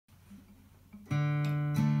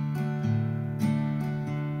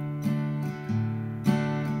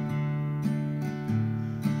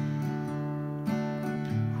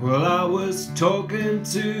Well, I was talking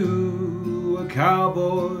to a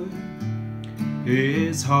cowboy.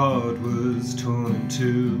 His heart was torn in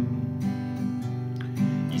two.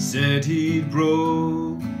 He said he'd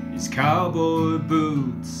broke his cowboy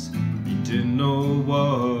boots. He didn't know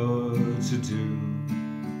what to do.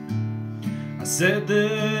 I said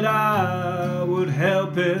that I would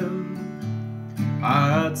help him.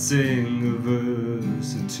 I'd sing a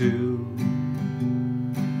verse or two.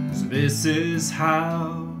 So this is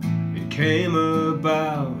how it came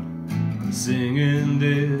about. I'm singing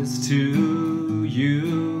this to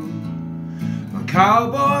you. My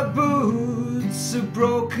cowboy boots are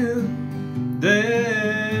broken.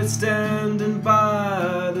 They're standing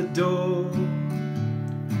by the door.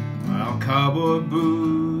 My cowboy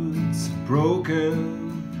boots are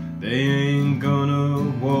broken. They ain't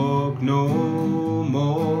gonna walk no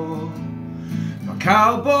more. My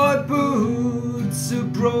cowboy boots are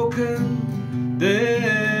broken.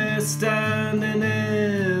 They're standing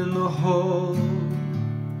in the hall.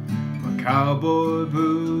 My cowboy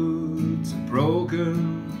boots are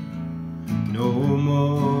broken. No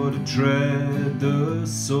more to tread the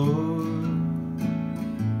soil.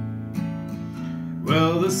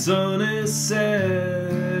 Well, the sun is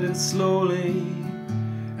setting slowly,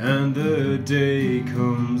 and the day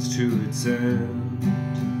comes to its end.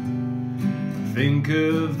 Think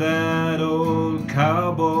of that old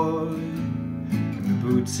cowboy and the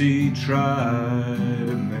boots he tried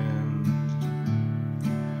to mend.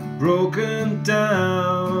 Broken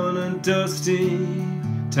down and dusty,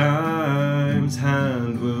 time's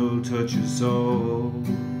hand will touch us all.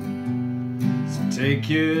 So take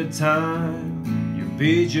your time, you'll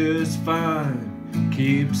be just fine.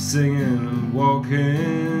 Keep singing and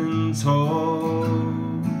walking tall.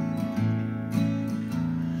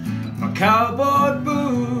 My cowboy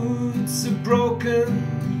boots are broken.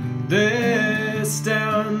 They're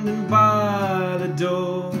standing by the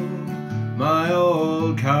door. My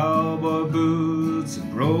old cowboy boots are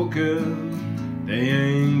broken. They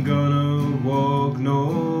ain't gonna walk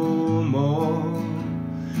no more.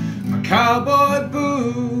 My cowboy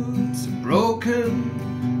boots are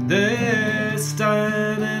broken. They're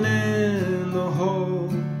standing in the hall.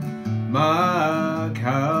 My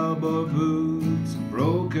cowboy boots are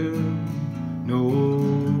broken. No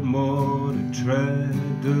more to tread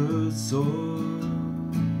the soil.